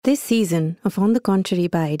This season of On the Contrary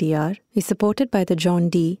by IDR is supported by the John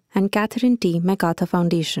D. and Catherine T. MacArthur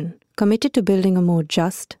Foundation, committed to building a more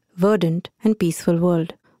just, verdant, and peaceful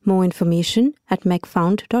world. More information at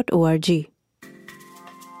mecfound.org.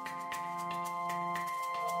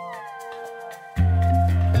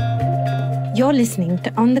 You're listening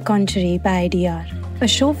to On the Contrary by IDR, a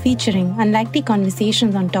show featuring unlikely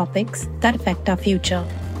conversations on topics that affect our future.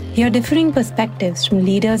 Hear differing perspectives from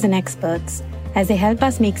leaders and experts as they help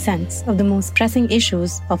us make sense of the most pressing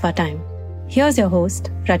issues of our time. Here's your host,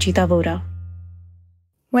 Rachita Vora.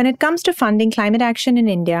 When it comes to funding climate action in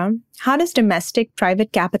India, how does domestic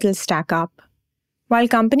private capital stack up? While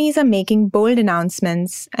companies are making bold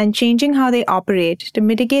announcements and changing how they operate to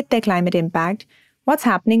mitigate their climate impact, what's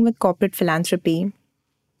happening with corporate philanthropy?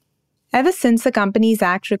 Ever since the Companies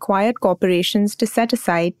Act required corporations to set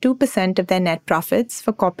aside 2% of their net profits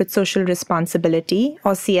for corporate social responsibility,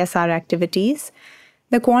 or CSR activities,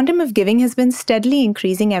 the quantum of giving has been steadily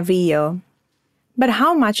increasing every year. But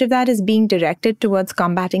how much of that is being directed towards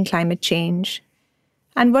combating climate change?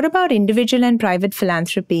 And what about individual and private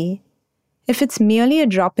philanthropy? If it's merely a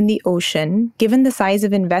drop in the ocean, given the size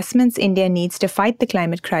of investments India needs to fight the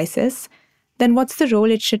climate crisis, then what's the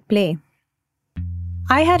role it should play?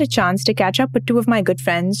 I had a chance to catch up with two of my good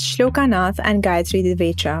friends, Shloka Nath and Gayatri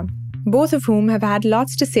Divecha, both of whom have had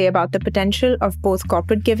lots to say about the potential of both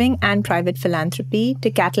corporate giving and private philanthropy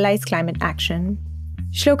to catalyze climate action.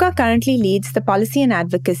 Shloka currently leads the policy and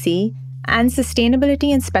advocacy and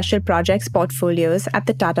sustainability and special projects portfolios at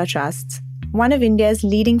the Tata Trusts, one of India's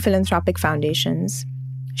leading philanthropic foundations.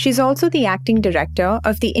 She's also the acting director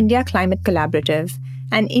of the India Climate Collaborative,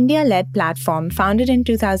 an India-led platform founded in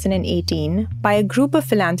 2018 by a group of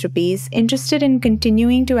philanthropies interested in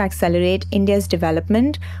continuing to accelerate India's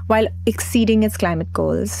development while exceeding its climate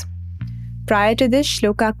goals. Prior to this,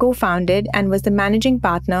 Shloka co-founded and was the managing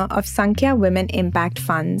partner of Sankhya Women Impact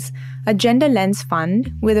Funds, a gender lens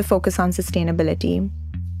fund with a focus on sustainability.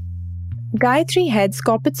 Gayatri heads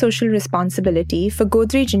corporate social responsibility for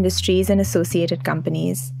Godrej Industries and associated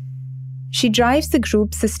companies. She drives the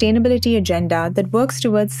group's sustainability agenda that works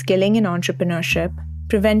towards skilling in entrepreneurship,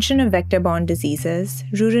 prevention of vector-borne diseases,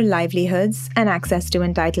 rural livelihoods, and access to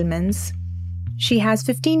entitlements. She has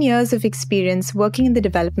 15 years of experience working in the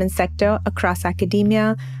development sector across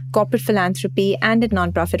academia, corporate philanthropy, and at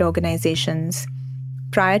nonprofit organizations.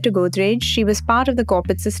 Prior to Godrej, she was part of the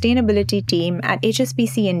corporate sustainability team at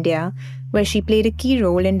HSBC India, where she played a key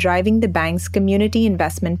role in driving the bank's community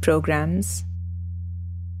investment programs.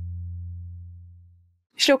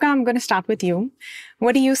 Shloka, I'm going to start with you.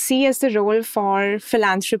 What do you see as the role for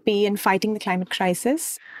philanthropy in fighting the climate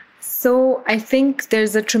crisis? So I think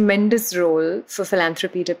there's a tremendous role for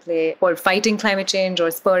philanthropy to play for fighting climate change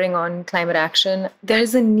or spurring on climate action. There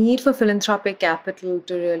is a need for philanthropic capital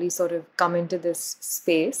to really sort of come into this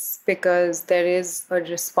space because there is a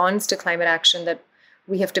response to climate action that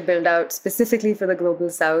we have to build out specifically for the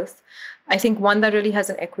global south. I think one that really has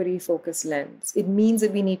an equity-focused lens. It means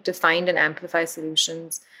that we need to find and amplify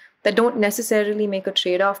solutions that don't necessarily make a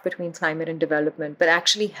trade-off between climate and development, but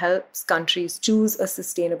actually helps countries choose a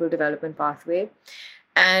sustainable development pathway.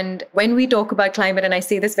 And when we talk about climate, and I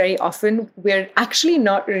say this very often, we're actually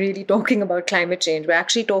not really talking about climate change. We're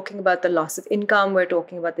actually talking about the loss of income. We're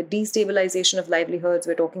talking about the destabilization of livelihoods.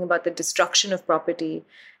 We're talking about the destruction of property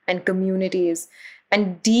and communities,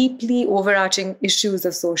 and deeply overarching issues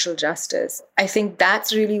of social justice. I think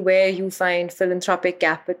that's really where you find philanthropic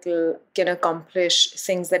capital can accomplish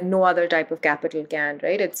things that no other type of capital can,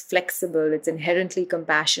 right? It's flexible, it's inherently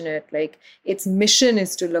compassionate, like its mission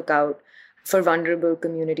is to look out for vulnerable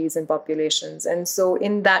communities and populations. And so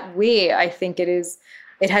in that way, I think it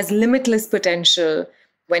has limitless potential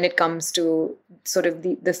when it comes to sort of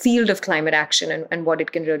the field of climate action and what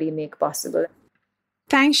it can really make possible.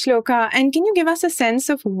 Thanks, Shloka. And can you give us a sense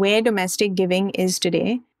of where domestic giving is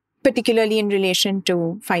today, particularly in relation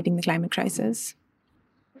to fighting the climate crisis?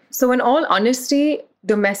 So in all honesty,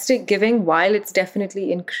 domestic giving, while it's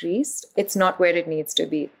definitely increased, it's not where it needs to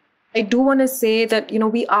be. I do want to say that,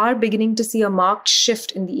 we are beginning to see a marked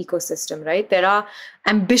shift in the ecosystem, right? There are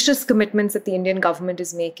ambitious commitments that the Indian government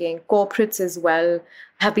is making. Corporates as well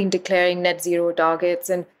have been declaring net zero targets.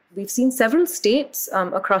 And we've seen several states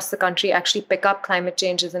across the country actually pick up climate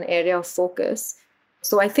change as an area of focus.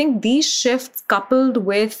 So I think these shifts, coupled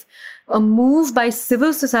with a move by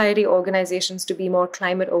civil society organizations to be more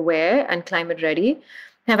climate aware and climate ready,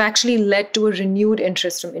 have actually led to a renewed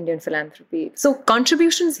interest from Indian philanthropy. So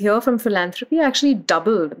contributions here from philanthropy actually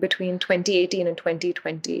doubled between 2018 and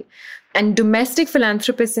 2020. And domestic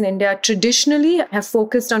philanthropists in India traditionally have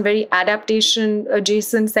focused on very adaptation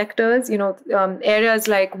adjacent sectors, areas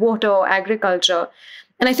like water or agriculture.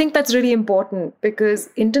 And I think that's really important because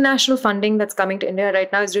international funding that's coming to India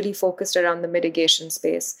right now is really focused around the mitigation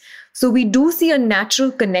space. So we do see a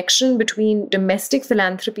natural connection between domestic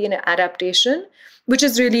philanthropy and adaptation, which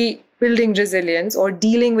is really building resilience or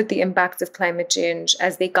dealing with the impacts of climate change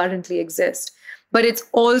as they currently exist. But it's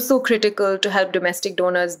also critical to help domestic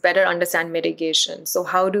donors better understand mitigation. So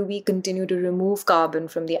how do we continue to remove carbon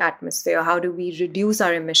from the atmosphere? How do we reduce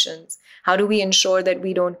our emissions? How do we ensure that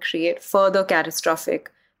we don't create further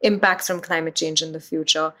catastrophic impacts from climate change in the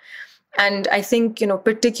future? And I think,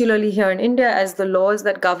 particularly here in India, as the laws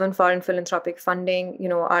that govern foreign philanthropic funding,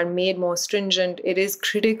 are made more stringent, it is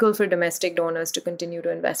critical for domestic donors to continue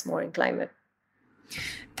to invest more in climate.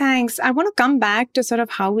 Thanks. I want to come back to sort of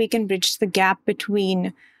how we can bridge the gap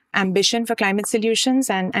between ambition for climate solutions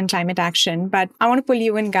and climate action. But I want to pull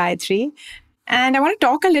you in, Gayatri. And I want to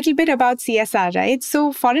talk a little bit about CSR, right?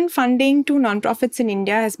 So foreign funding to nonprofits in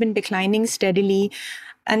India has been declining steadily,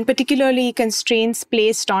 and particularly constraints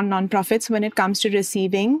placed on nonprofits when it comes to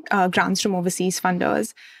receiving grants from overseas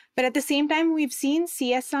funders. But at the same time, we've seen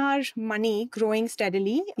CSR money growing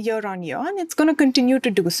steadily year on year, and it's going to continue to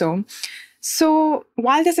do so. So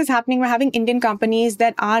while this is happening, we're having Indian companies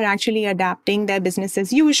that are actually adapting their business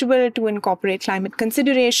as usual to incorporate climate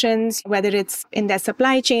considerations, whether it's in their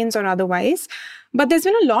supply chains or otherwise. But there's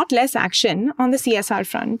been a lot less action on the CSR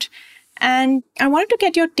front. And I wanted to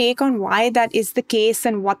get your take on why that is the case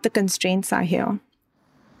and what the constraints are here.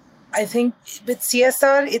 I think with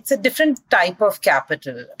CSR, it's a different type of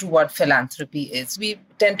capital to what philanthropy is. We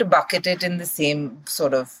tend to bucket it in the same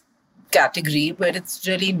sort of category, but it's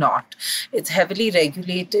really not. It's heavily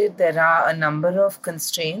regulated. There are a number of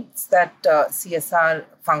constraints that CSR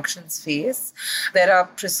functions face. There are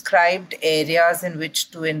prescribed areas in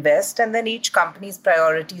which to invest, and then each company's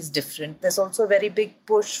priority is different. There's also a very big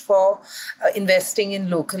push for investing in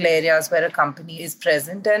local areas where a company is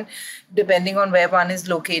present, and depending on where one is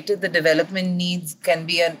located, the development needs can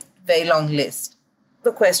be a very long list.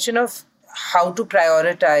 The question of how to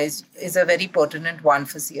prioritize is a very pertinent one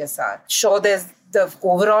for CSR. Sure, the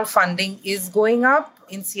overall funding is going up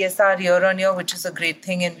in CSR year on year, which is a great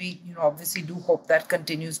thing, and we obviously do hope that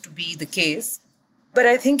continues to be the case. But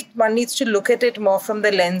I think one needs to look at it more from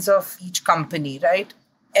the lens of each company, right?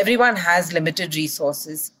 Everyone has limited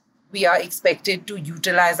resources. We are expected to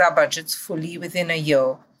utilize our budgets fully within a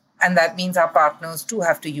year, and that means our partners too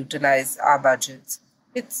have to utilize our budgets.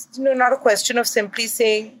 It's not a question of simply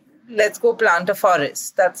saying, let's go plant a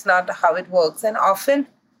forest. That's not how it works. And often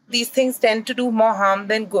these things tend to do more harm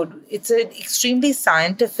than good. It's an extremely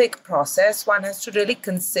scientific process. One has to really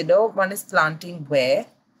consider one is planting where.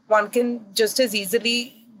 One can just as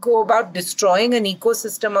easily go about destroying an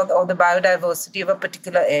ecosystem or the biodiversity of a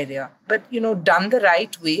particular area. But, done the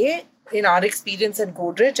right way, in our experience at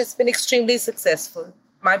Godrej, it's been extremely successful.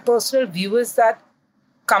 My personal view is that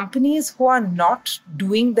companies who are not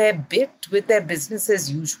doing their bit with their business as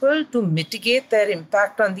usual to mitigate their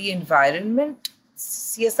impact on the environment,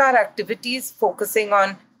 CSR activities focusing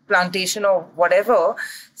on plantation or whatever,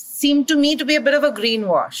 seem to me to be a bit of a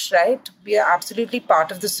greenwash, right? We are absolutely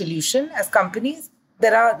part of the solution as companies.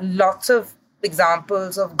 There are lots of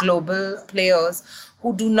examples of global players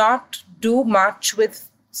who do not do much with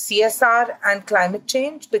CSR and climate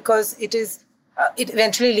change because it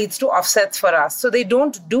eventually leads to offsets for us. So they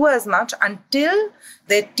don't do as much until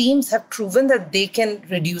their teams have proven that they can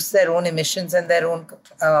reduce their own emissions and their own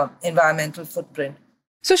environmental footprint.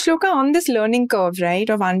 So Shloka, on this learning curve, right,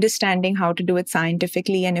 of understanding how to do it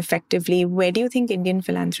scientifically and effectively, where do you think Indian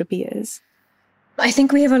philanthropy is? I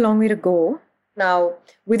think we have a long way to go. Now,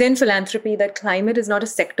 within philanthropy, that climate is not a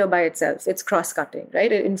sector by itself. It's cross-cutting, right?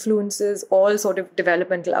 It influences all sort of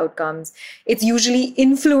developmental outcomes. It's usually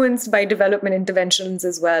influenced by development interventions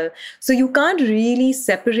as well. So you can't really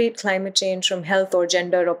separate climate change from health or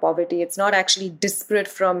gender or poverty. It's not actually disparate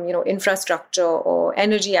from, infrastructure or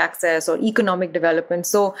energy access or economic development.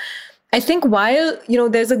 So I think while,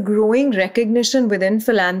 there's a growing recognition within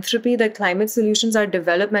philanthropy that climate solutions are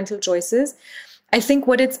developmental choices, I think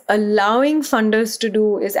what it's allowing funders to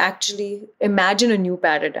do is actually imagine a new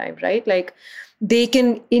paradigm, right? Like they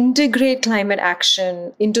can integrate climate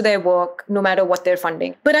action into their work no matter what they're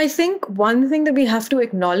funding. But I think one thing that we have to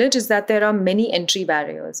acknowledge is that there are many entry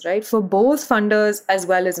barriers, right? For both funders as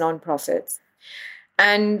well as nonprofits.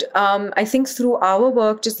 And I think through our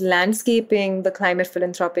work, just landscaping the climate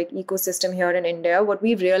philanthropic ecosystem here in India, what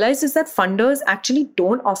we've realized is that funders actually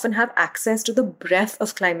don't often have access to the breadth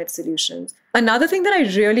of climate solutions. Another thing that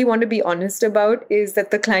I really want to be honest about is that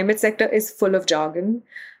the climate sector is full of jargon.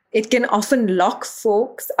 It can often lock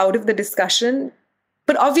folks out of the discussion.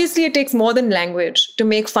 But obviously, it takes more than language to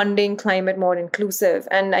make funding climate more inclusive.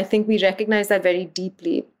 And I think we recognize that very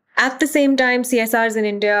deeply. At the same time, CSRs in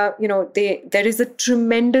India, there is a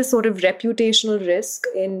tremendous sort of reputational risk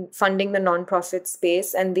in funding the nonprofit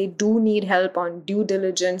space, and they do need help on due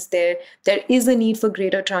diligence. There is a need for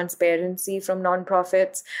greater transparency from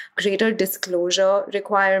nonprofits, greater disclosure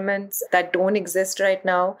requirements that don't exist right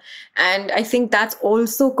now. And I think that's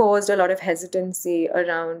also caused a lot of hesitancy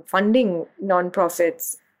around funding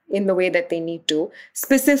nonprofits in the way that they need to.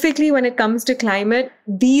 Specifically, when it comes to climate,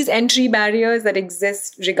 these entry barriers that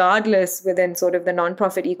exist regardless within sort of the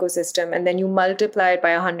nonprofit ecosystem, and then you multiply it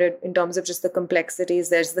by 100 in terms of just the complexities.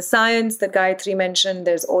 There's the science that Gayatri mentioned.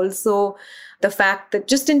 There's also the fact that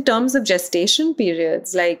just in terms of gestation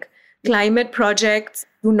periods, like climate projects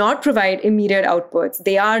do not provide immediate outputs.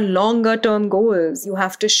 They are longer term goals. You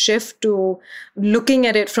have to shift to looking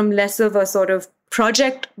at it from less of a sort of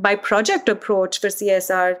project by project approach for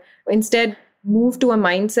CSR. Instead, move to a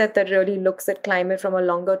mindset that really looks at climate from a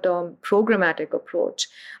longer term programmatic approach,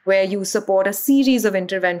 where you support a series of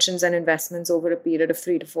interventions and investments over a period of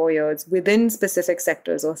 3 to 4 years within specific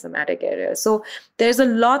sectors or thematic areas. So there's a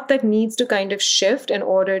lot that needs to kind of shift in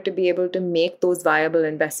order to be able to make those viable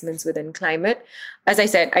investments within climate. As I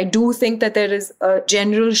said, I do think that there is a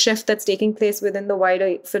general shift that's taking place within the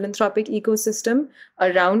wider philanthropic ecosystem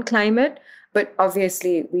around climate. But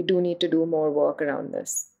obviously, we do need to do more work around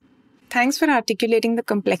this. Thanks for articulating the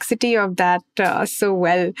complexity of that so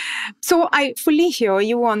well. So I fully hear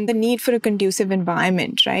you on the need for a conducive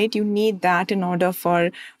environment, right? You need that in order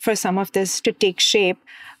for some of this to take shape.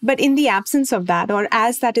 But in the absence of that, or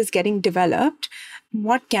as that is getting developed,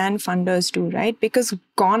 what can funders do, right? Because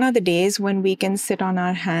gone are the days when we can sit on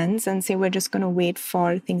our hands and say, we're just going to wait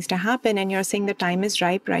for things to happen. And you're saying the time is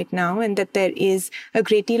ripe right now, and that there is a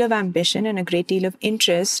great deal of ambition and a great deal of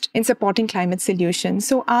interest in supporting climate solutions.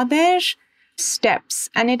 So are there steps?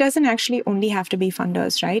 And it doesn't actually only have to be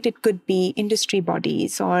funders, right? It could be industry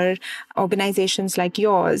bodies or organizations like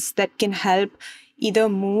yours that can help either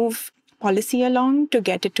move policy along to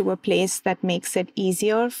get it to a place that makes it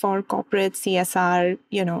easier for corporate CSR,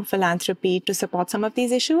 philanthropy to support some of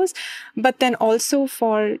these issues. But then also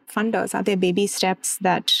for funders, are there baby steps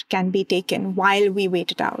that can be taken while we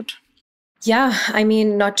wait it out? Yeah, I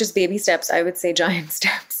mean, not just baby steps, I would say giant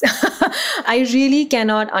steps. I really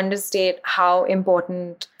cannot understate how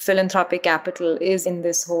important philanthropic capital is in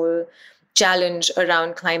this whole challenge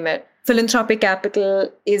around climate. Philanthropic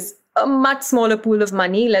capital is a much smaller pool of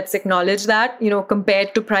money, let's acknowledge that,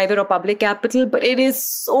 compared to private or public capital, but it is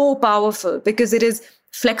so powerful because it is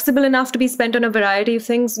flexible enough to be spent on a variety of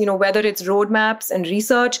things, whether it's roadmaps and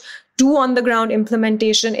research to on-the-ground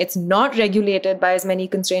implementation. It's not regulated by as many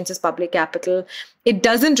constraints as public capital. It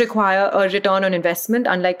doesn't require a return on investment,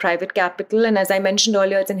 unlike private capital. And as I mentioned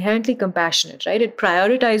earlier, it's inherently compassionate, right? It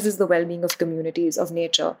prioritizes the well-being of communities, of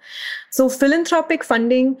nature. So philanthropic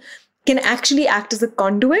funding can actually act as a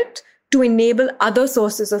conduit to enable other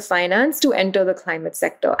sources of finance to enter the climate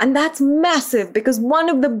sector. And that's massive because one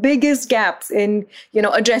of the biggest gaps in,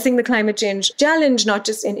 addressing the climate change challenge, not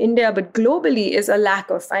just in India, but globally, is a lack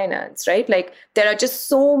of finance, right? Like there are just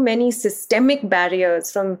so many systemic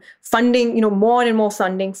barriers from funding, more and more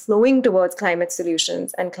funding flowing towards climate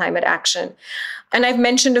solutions and climate action. And I've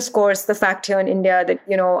mentioned, of course, the fact here in India that,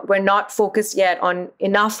 we're not focused yet on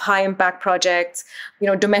enough high impact projects.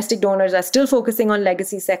 Domestic donors are still focusing on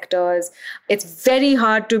legacy sectors. It's very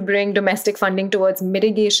hard to bring domestic funding towards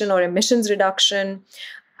mitigation or emissions reduction.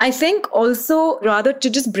 I think also rather to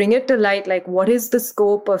just bring it to light, like what is the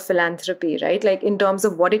scope of philanthropy, right? Like in terms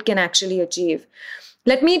of what it can actually achieve.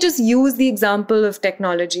 Let me just use the example of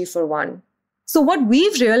technology for one. So what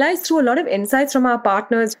we've realized through a lot of insights from our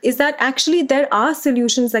partners is that actually there are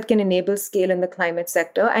solutions that can enable scale in the climate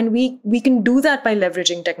sector, and we can do that by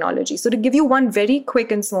leveraging technology. So to give you one very quick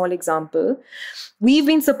and small example, we've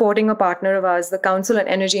been supporting a partner of ours, the Council on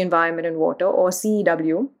Energy, Environment and Water, or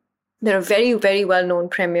CEW. They're a very, very well-known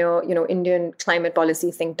premier, Indian climate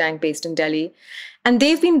policy think tank based in Delhi. And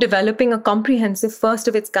they've been developing a comprehensive, first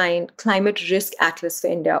of its kind, climate risk atlas for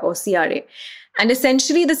India, or CRA. And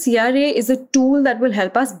essentially, the CRA is a tool that will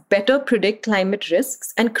help us better predict climate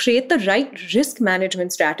risks and create the right risk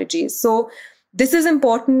management strategies. So This is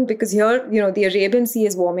important because here, the Arabian Sea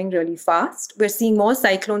is warming really fast. We're seeing more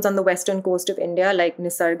cyclones on the western coast of India, like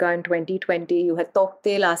Nisarga in 2020. You had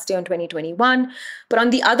Taukte last year in 2021. But on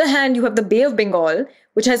the other hand, you have the Bay of Bengal,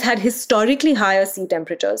 which has had historically higher sea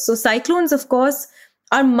temperatures. So cyclones, of course,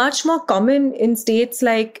 are much more common in states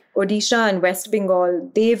like Odisha and West Bengal.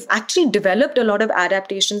 They've actually developed a lot of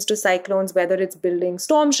adaptations to cyclones, whether it's building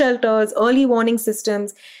storm shelters, early warning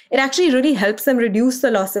systems. It actually really helps them reduce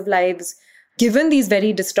the loss of lives given these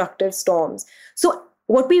very destructive storms. So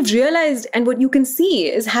what we've realized and what you can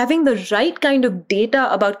see is having the right kind of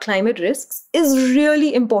data about climate risks is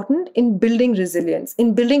really important in building resilience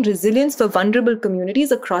for vulnerable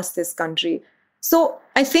communities across this country. So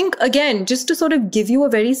I think, again, just to sort of give you a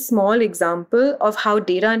very small example of how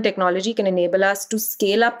data and technology can enable us to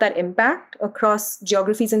scale up that impact across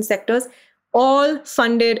geographies and sectors, all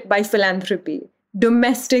funded by philanthropy,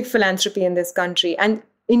 domestic philanthropy in this country. And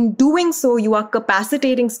in doing so, you are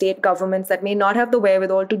capacitating state governments that may not have the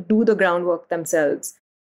wherewithal to do the groundwork themselves.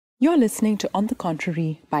 You're listening to On the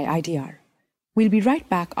Contrary by IDR. We'll be right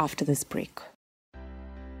back after this break.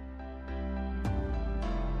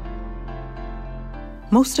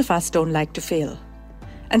 Most of us don't like to fail,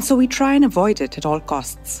 and so we try and avoid it at all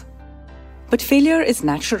costs. But failure is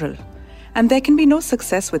natural, and there can be no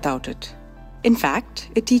success without it. In fact,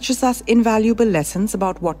 it teaches us invaluable lessons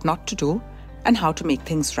about what not to do and how to make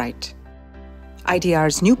things right.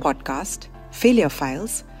 IDR's new podcast, Failure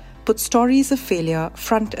Files, puts stories of failure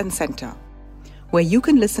front and center, where you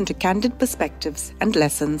can listen to candid perspectives and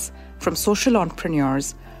lessons from social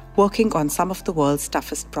entrepreneurs working on some of the world's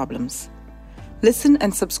toughest problems. Listen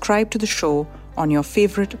and subscribe to the show on your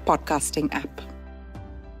favorite podcasting app.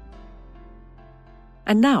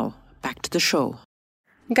 And now, back to the show.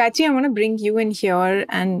 Gayatri, I want to bring you in here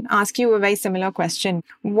and ask you a very similar question.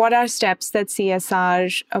 What are steps that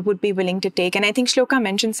CSR would be willing to take? And I think Shloka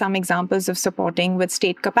mentioned some examples of supporting with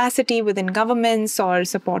state capacity within governments or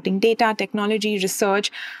supporting data, technology, research.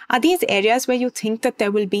 Are these areas where you think that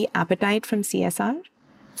there will be appetite from CSR?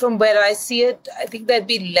 From where I see it, I think there'd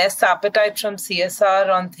be less appetite from CSR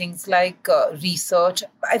on things like research.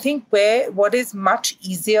 I think what is much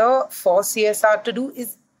easier for CSR to do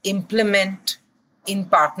is implement in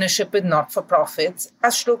partnership with not-for-profits.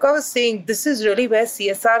 As Shloka was saying, this is really where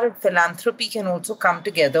CSR and philanthropy can also come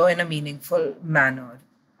together in a meaningful manner.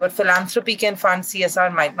 What philanthropy can fund,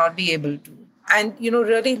 CSR might not be able to. And,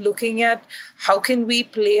 really looking at how can we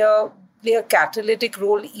play a catalytic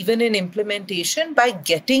role even in implementation by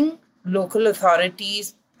getting local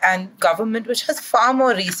authorities and government, which has far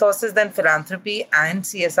more resources than philanthropy and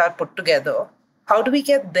CSR put together. How do we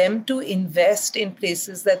get them to invest in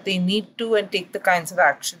places that they need to and take the kinds of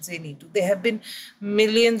actions they need to? There have been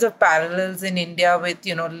millions of parallels in India with,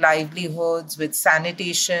 livelihoods, with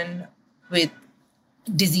sanitation, with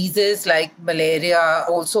diseases like malaria,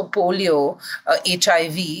 also polio,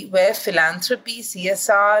 HIV, where philanthropy,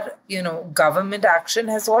 CSR, government action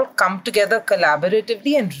has all come together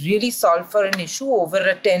collaboratively and really solved for an issue over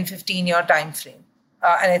a 10-15 year time frame.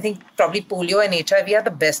 And I think probably polio and HIV are the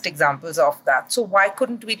best examples of that. So why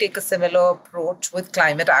couldn't we take a similar approach with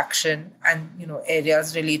climate action and,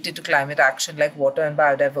 areas related to climate action like water and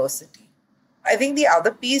biodiversity? I think the other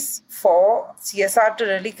piece for CSR to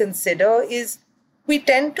really consider is we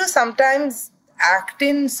tend to sometimes act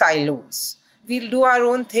in silos. We'll do our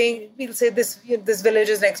own thing. We'll say this village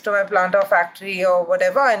is next to my plant or factory or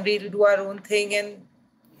whatever, and we'll do our own thing, and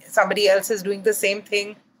somebody else is doing the same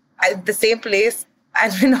thing at the same place,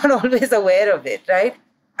 and we're not always aware of it, right?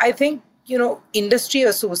 I think, industry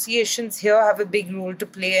associations here have a big role to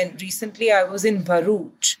play. And recently I was in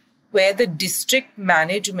Bharuch, where the district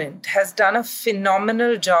management has done a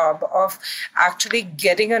phenomenal job of actually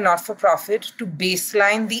getting a not-for-profit to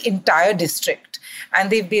baseline the entire district. And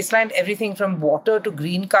they've baselined everything from water to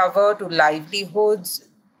green cover to livelihoods,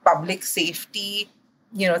 public safety,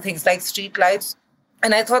 things like street lights.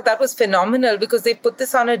 And I thought that was phenomenal because they put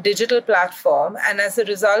this on a digital platform, and as a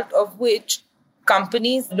result of which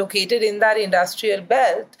companies located in that industrial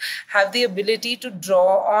belt have the ability to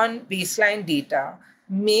draw on baseline data,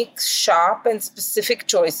 make sharp and specific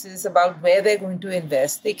choices about where they're going to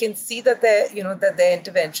invest. They can see that their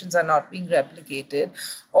interventions are not being replicated,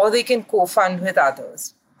 or they can co-fund with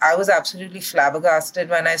others. I was absolutely flabbergasted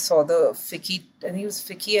when I saw the FICCI, I think it was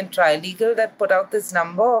FICCI and Trilegal that put out this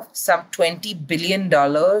number of some $20 billion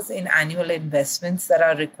in annual investments that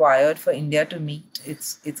are required for India to meet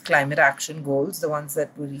its climate action goals, the ones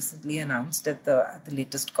that were recently announced at the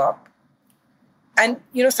latest COP. And,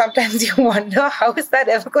 sometimes you wonder, how is that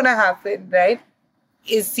ever going to happen, right?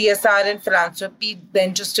 Is CSR and philanthropy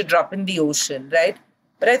then just a drop in the ocean, right?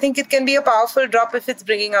 But I think it can be a powerful drop if it's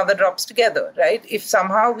bringing other drops together, right? If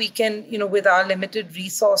somehow we can, with our limited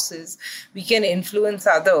resources, we can influence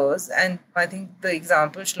others. And I think the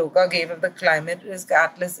example Shloka gave of the Climate Risk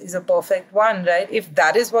Atlas is a perfect one, right? If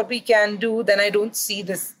that is what we can do, then I don't see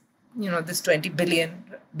this, this 20 billion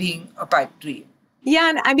being a pipe dream.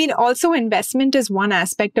 Yeah, and I mean, also investment is one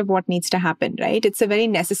aspect of what needs to happen, right? It's a very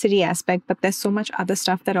necessary aspect, but there's so much other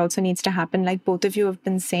stuff that also needs to happen, like both of you have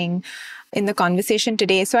been saying in the conversation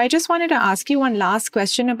today. So I just wanted to ask you one last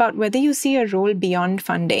question about whether you see a role beyond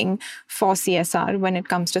funding for CSR when it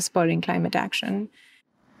comes to spurring climate action.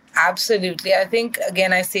 Absolutely. I think,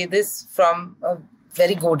 again, I say this from a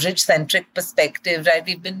very Godrej-centric perspective, right?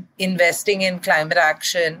 We've been investing in climate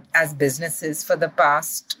action as businesses for the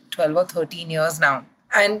past 12 or 13 years now.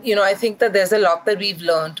 And, I think that there's a lot that we've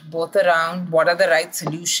learned both around what are the right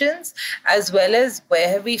solutions as well as where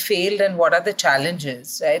have we failed and what are the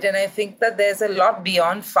challenges, right? And I think that there's a lot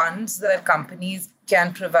beyond funds that companies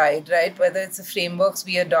can provide, right? Whether it's the frameworks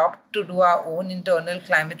we adopt to do our own internal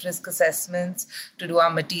climate risk assessments, to do our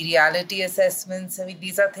materiality assessments. I mean,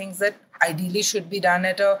 these are things that ideally should be done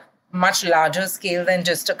at a much larger scale than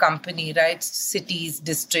just a company, right? Cities,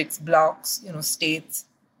 districts, blocks, states.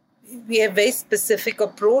 We have a very specific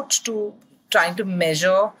approach to trying to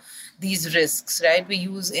measure these risks, right? We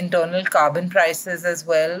use internal carbon prices as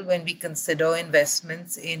well when we consider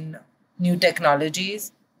investments in new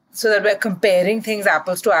technologies, so that we're comparing things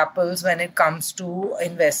apples to apples when it comes to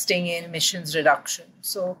investing in emissions reduction.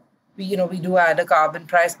 So we do add a carbon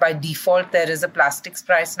price. By default, there is a plastics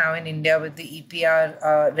price now in India with the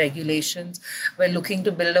EPR regulations. We're looking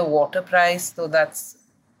to build a water price, though that's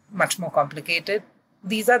much more complicated.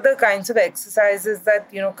 These are the kinds of exercises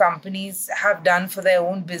that, companies have done for their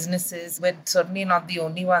own businesses. We're certainly not the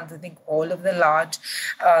only ones. I think all of the large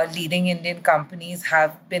leading Indian companies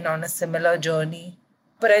have been on a similar journey.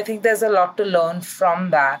 But I think there's a lot to learn from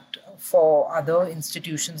that for other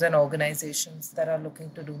institutions and organizations that are looking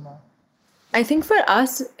to do more. I think for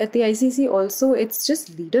us at the ICC also, it's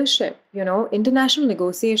just leadership. International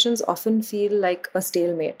negotiations often feel like a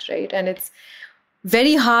stalemate, right? And it's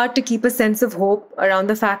very hard to keep a sense of hope around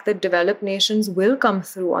the fact that developed nations will come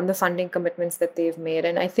through on the funding commitments that they've made.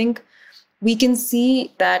 And I think we can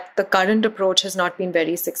see that the current approach has not been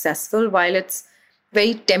very successful. While it's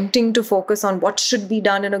very tempting to focus on what should be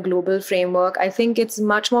done in a global framework, I think it's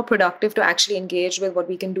much more productive to actually engage with what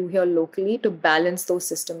we can do here locally to balance those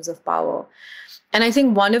systems of power. And I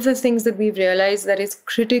think one of the things that we've realized that is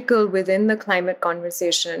critical within the climate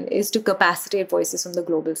conversation is to capacitate voices from the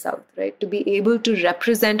global south, right? To be able to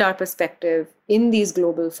represent our perspective in these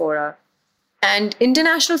global fora. And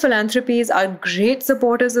international philanthropies are great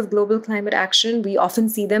supporters of global climate action. We often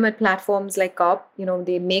see them at platforms like COP.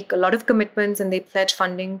 They make a lot of commitments and they pledge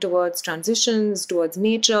funding towards transitions, towards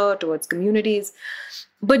nature, towards communities.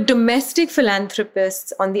 But domestic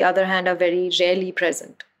philanthropists, on the other hand, are very rarely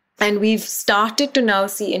present. And we've started to now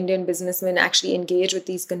see Indian businessmen actually engage with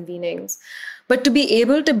these convenings. But to be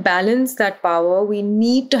able to balance that power, we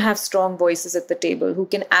need to have strong voices at the table who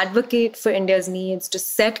can advocate for India's needs, to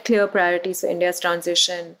set clear priorities for India's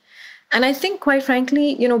transition. And I think, quite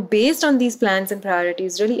frankly, based on these plans and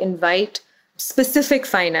priorities, really invite specific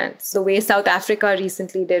finance. The way South Africa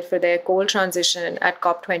recently did for their coal transition at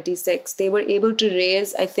COP26, they were able to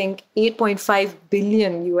raise, I think, $8.5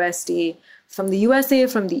 billion USD from the USA,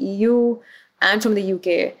 from the EU, and from the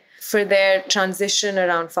UK for their transition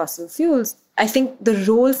around fossil fuels. I think the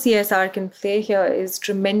role CSR can play here is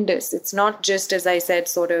tremendous. It's not just, as I said,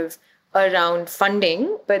 sort of around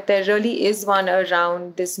funding, but there really is one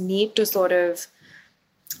around this need to sort of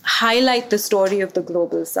highlight the story of the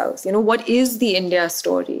global south. What is the India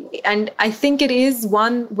story? And I think it is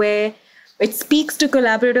one where it speaks to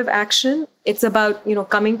collaborative action. It's about,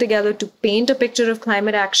 coming together to paint a picture of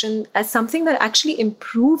climate action as something that actually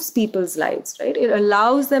improves people's lives, right? It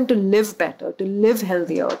allows them to live better, to live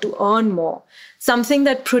healthier, to earn more. Something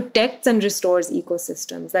that protects and restores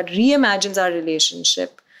ecosystems, that reimagines our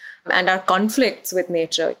relationship and our conflicts with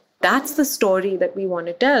nature. That's the story that we want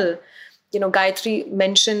to tell. Gayatri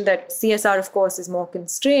mentioned that CSR, of course, is more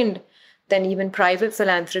constrained than even private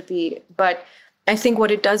philanthropy, but I think what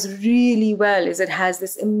it does really well is it has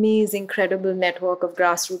this amazing, credible network of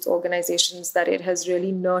grassroots organizations that it has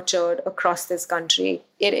really nurtured across this country.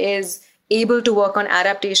 It is able to work on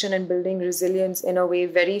adaptation and building resilience in a way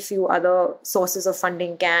very few other sources of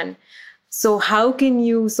funding can. So how can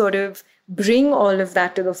you sort of bring all of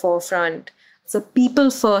that to the forefront? It's a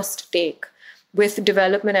people-first take with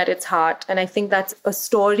development at its heart. And I think that's a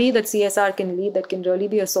story that CSR can lead that can really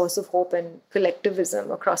be a source of hope and collectivism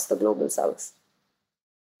across the global south.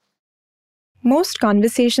 Most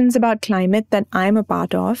conversations about climate that I'm a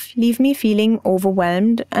part of leave me feeling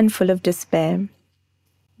overwhelmed and full of despair.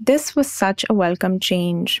 This was such a welcome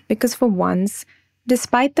change because for once,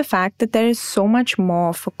 despite the fact that there is so much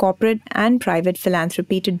more for corporate and private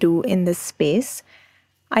philanthropy to do in this space,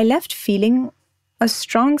 I left feeling a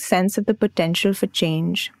strong sense of the potential for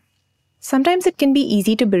change. Sometimes it can be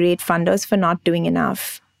easy to berate funders for not doing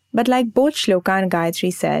enough, but like both Shloka and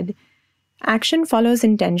Gayatri said, action follows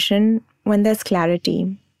intention when there's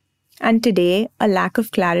clarity. And today, a lack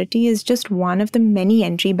of clarity is just one of the many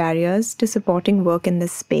entry barriers to supporting work in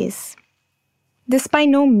this space. This by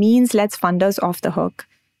no means lets funders off the hook.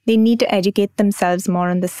 They need to educate themselves more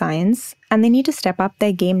on the science, and they need to step up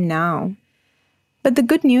their game now. But the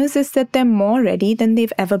good news is that they're more ready than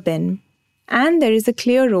they've ever been. And there is a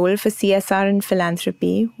clear role for CSR and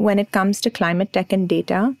philanthropy when it comes to climate tech and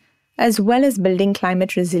data, as well as building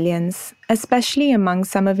climate resilience, especially among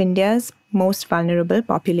some of India's most vulnerable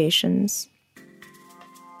populations.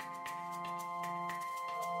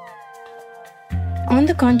 On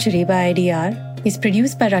the Contrary by IDR is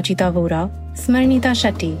produced by Rachita Vora, Smarnita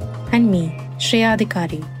Shetty, and me, Shreya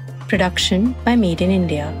Adhikari. Production by Made in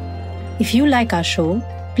India. If you like our show,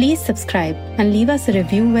 please subscribe and leave us a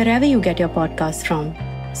review wherever you get your podcasts from,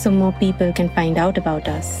 so more people can find out about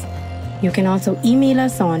us. You can also email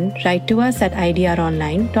us on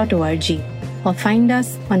write-to-us@idronline.org or find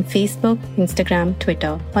us on Facebook, Instagram,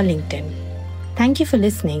 Twitter, or LinkedIn. Thank you for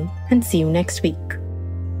listening and see you next week.